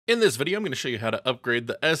In this video, I'm going to show you how to upgrade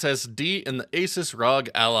the SSD in the Asus ROG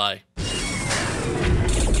Ally.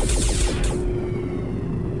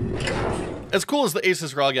 As cool as the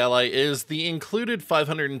Asus ROG Ally is, the included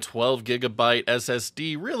 512GB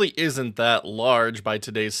SSD really isn't that large by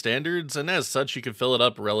today's standards, and as such you can fill it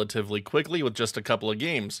up relatively quickly with just a couple of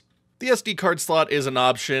games. The SD card slot is an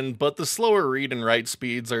option, but the slower read and write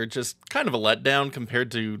speeds are just kind of a letdown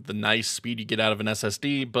compared to the nice speed you get out of an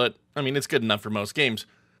SSD, but I mean, it's good enough for most games.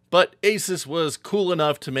 But Asus was cool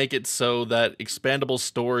enough to make it so that expandable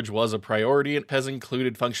storage was a priority and has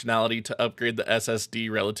included functionality to upgrade the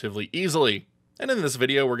SSD relatively easily. And in this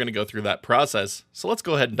video, we're going to go through that process. So let's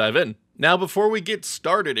go ahead and dive in. Now, before we get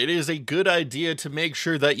started, it is a good idea to make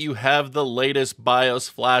sure that you have the latest BIOS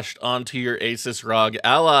flashed onto your Asus ROG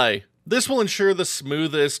Ally. This will ensure the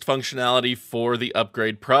smoothest functionality for the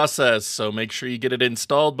upgrade process, so make sure you get it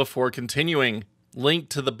installed before continuing. Link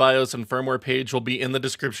to the BIOS and firmware page will be in the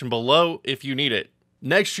description below if you need it.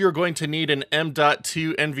 Next, you're going to need an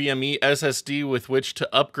M.2 NVMe SSD with which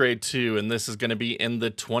to upgrade to, and this is going to be in the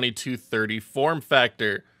 2230 form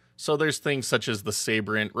factor. So there's things such as the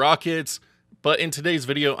Sabrent rockets, but in today's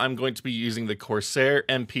video, I'm going to be using the Corsair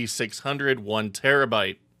MP600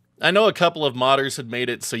 1TB. I know a couple of modders had made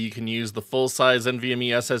it so you can use the full-size NVMe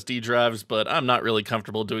SSD drives, but I'm not really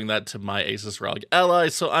comfortable doing that to my Asus ROG Ally,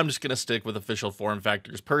 so I'm just going to stick with official form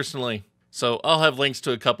factors personally. So I'll have links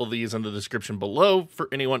to a couple of these in the description below for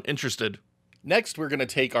anyone interested. Next, we're going to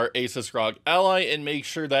take our Asus ROG Ally and make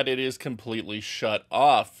sure that it is completely shut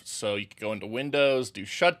off. So you can go into Windows, do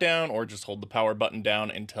shutdown, or just hold the power button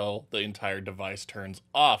down until the entire device turns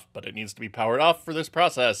off, but it needs to be powered off for this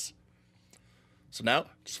process. So now,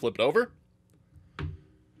 just flip it over.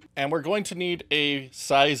 And we're going to need a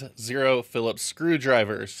size 0 Phillips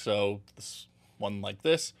screwdriver, so this one like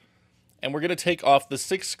this. And we're going to take off the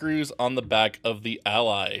 6 screws on the back of the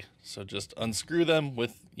Ally. So just unscrew them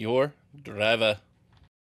with your driver.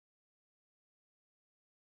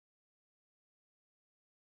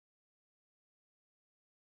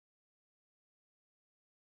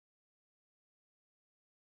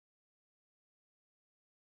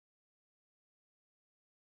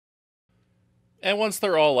 And once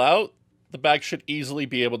they're all out, the back should easily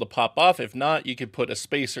be able to pop off. If not, you could put a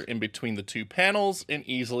spacer in between the two panels and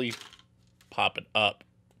easily pop it up.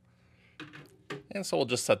 And so we'll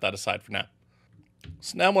just set that aside for now.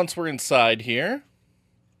 So now once we're inside here,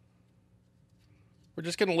 we're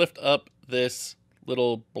just going to lift up this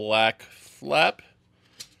little black flap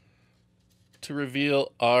to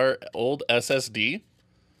reveal our old SSD.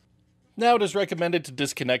 Now it is recommended to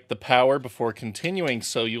disconnect the power before continuing,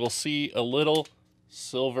 so you will see a little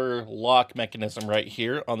silver lock mechanism right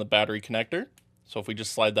here on the battery connector. So if we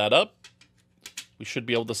just slide that up, we should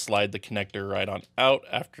be able to slide the connector right on out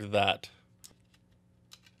after that.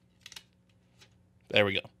 There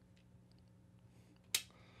we go.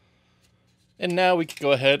 And now we can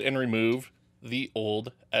go ahead and remove the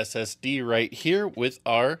old SSD right here with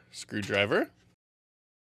our screwdriver.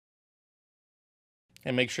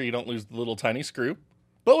 And make sure you don't lose the little tiny screw.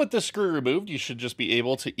 But with the screw removed, you should just be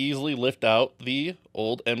able to easily lift out the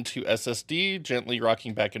old M2 SSD, gently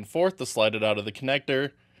rocking back and forth to slide it out of the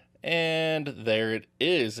connector. And there it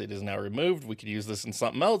is. It is now removed. We could use this in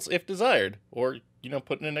something else if desired. Or, you know,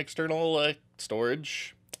 put in an external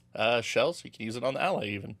storage shell so you can use it on the Ally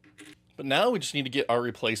even. But now we just need to get our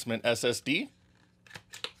replacement SSD.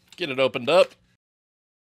 Get it opened up.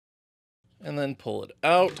 And then pull it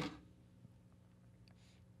out.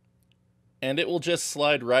 And it will just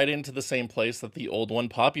slide right into the same place that the old one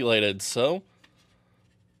populated. So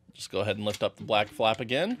just go ahead and lift up the black flap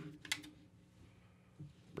again.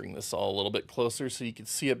 Bring this all a little bit closer so you can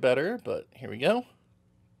see it better, but here we go.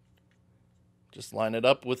 Just line it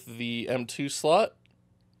up with the M2 slot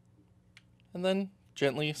and then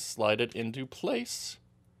gently slide it into place.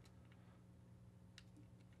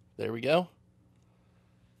 There we go.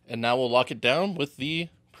 And now we'll lock it down with the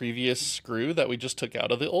previous screw that we just took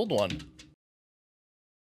out of the old one.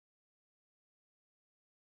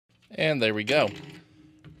 And there we go.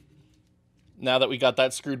 Now that we got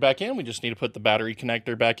that screwed back in, we just need to put the battery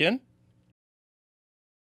connector back in.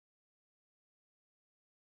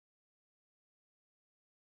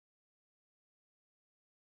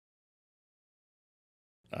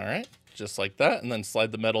 All right, just like that, and then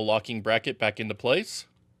slide the metal locking bracket back into place.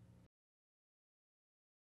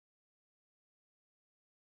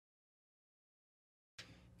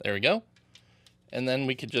 There we go. And then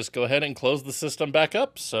we could just go ahead and close the system back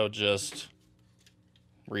up. So just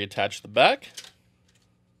reattach the back.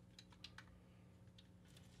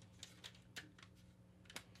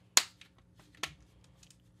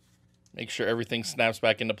 Make sure everything snaps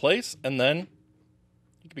back into place, and then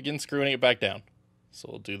you can begin screwing it back down. So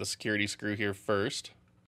we'll do the security screw here first.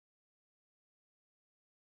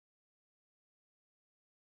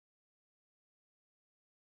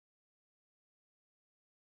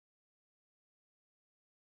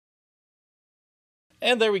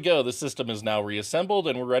 And there we go, the system is now reassembled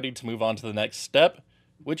and we're ready to move on to the next step,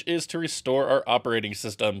 which is to restore our operating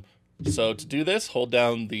system. So to do this, hold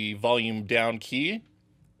down the volume down key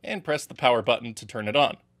and press the power button to turn it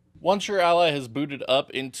on. Once your Ally has booted up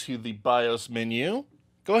into the BIOS menu,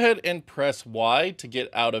 go ahead and press Y to get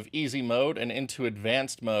out of easy mode and into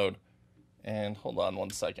advanced mode. And hold on one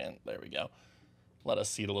second, there we go. Let us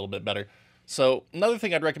see it a little bit better. So another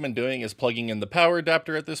thing I'd recommend doing is plugging in the power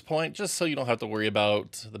adapter at this point, just so you don't have to worry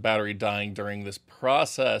about the battery dying during this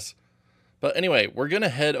process. But anyway, we're going to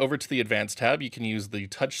head over to the advanced tab. You can use the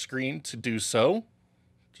touch screen to do so,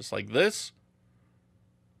 just like this.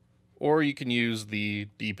 Or you can use the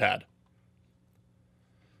D-pad.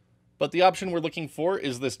 But the option we're looking for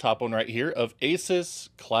is this top one right here of Asus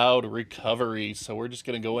Cloud Recovery. So we're just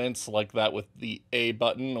going to go in, select that with the A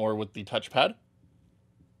button or with the touchpad.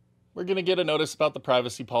 We're going to get a notice about the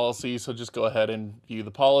privacy policy, so just go ahead and view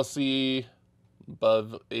the policy.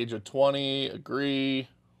 Above age of 20, agree.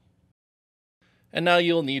 And now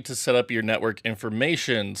you'll need to set up your network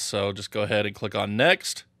information, so just go ahead and click on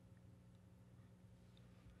Next.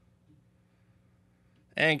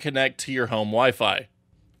 And connect to your home Wi-Fi.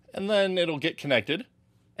 And then it'll get connected.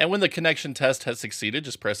 And when the connection test has succeeded,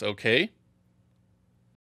 just press OK.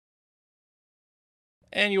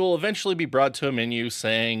 And you will eventually be brought to a menu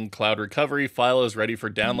saying Cloud Recovery file is ready for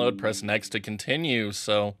download. Press Next to continue.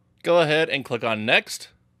 So go ahead and click on Next.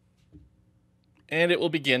 And it will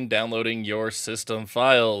begin downloading your system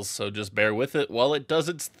files. So just bear with it while it does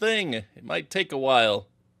its thing. It might take a while.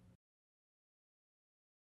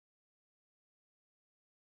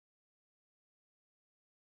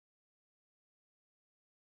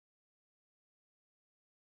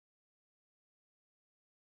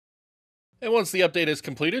 And once the update is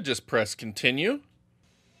completed, just press Continue.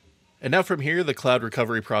 And now from here, the cloud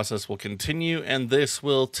recovery process will continue, and this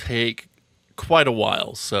will take quite a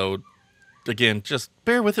while. So again, just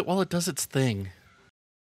bear with it while it does its thing.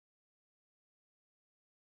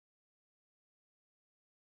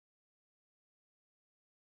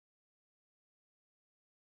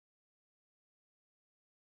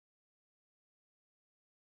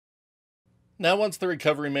 Now once the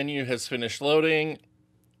recovery menu has finished loading,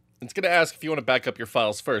 it's going to ask if you want to back up your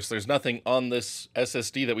files first. There's nothing on this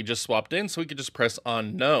SSD that we just swapped in, so we could just press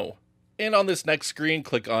on No. And on this next screen,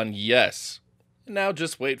 click on Yes. And now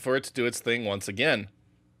just wait for it to do its thing once again.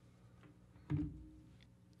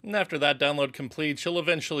 And after that download completes, you'll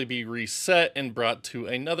eventually be reset and brought to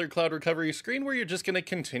another cloud recovery screen where you're just going to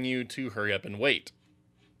continue to hurry up and wait.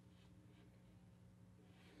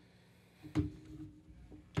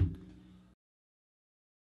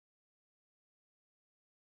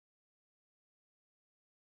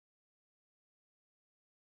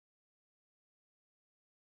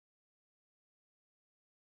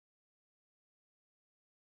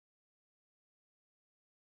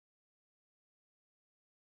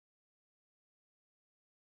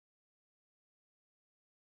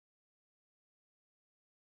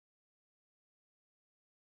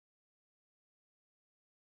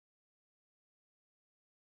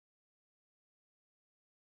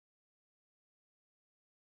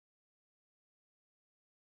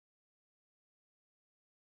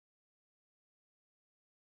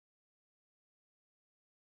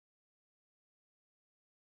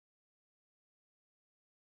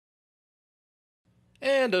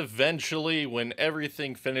 And eventually, when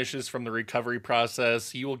everything finishes from the recovery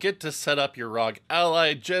process, you will get to set up your ROG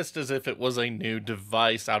Ally just as if it was a new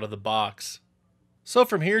device out of the box. So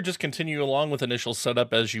from here, just continue along with initial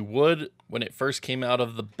setup as you would when it first came out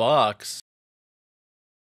of the box.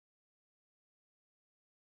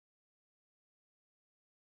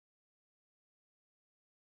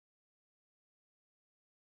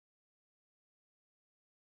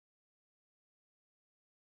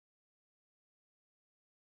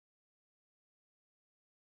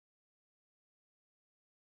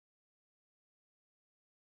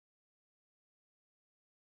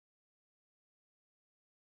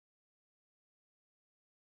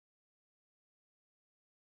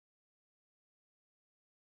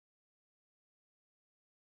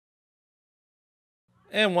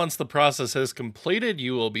 And once the process is completed,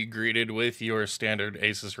 you will be greeted with your standard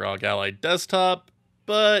Asus ROG Ally desktop,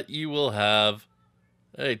 but you will have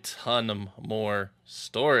a ton more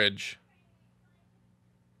storage.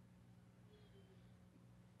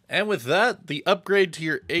 And with that, the upgrade to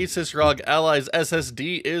your Asus ROG Ally's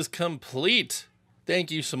SSD is complete.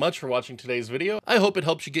 Thank you so much for watching today's video. I hope it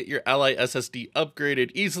helps you get your Ally SSD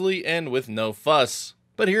upgraded easily and with no fuss.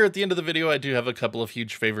 But here at the end of the video, I do have a couple of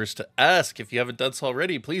huge favors to ask. If you haven't done so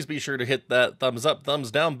already, please be sure to hit that thumbs up,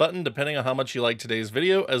 thumbs down button, depending on how much you like today's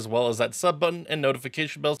video, as well as that sub button and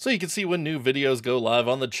notification bell, so you can see when new videos go live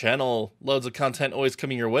on the channel. Loads of content always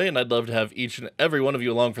coming your way, and I'd love to have each and every one of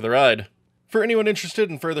you along for the ride. For anyone interested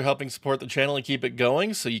in further helping support the channel and keep it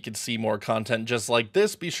going so you can see more content just like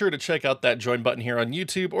this, be sure to check out that join button here on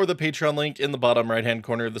YouTube or the Patreon link in the bottom right hand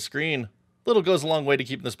corner of the screen. Little goes a long way to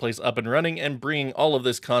keeping this place up and running and bringing all of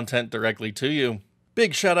this content directly to you.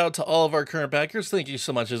 Big shout out to all of our current backers. Thank you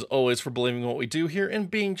so much as always for believing in what we do here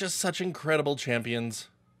and being just such incredible champions.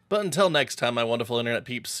 But until next time, my wonderful internet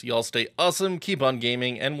peeps, y'all stay awesome, keep on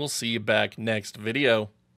gaming, and we'll see you back next video.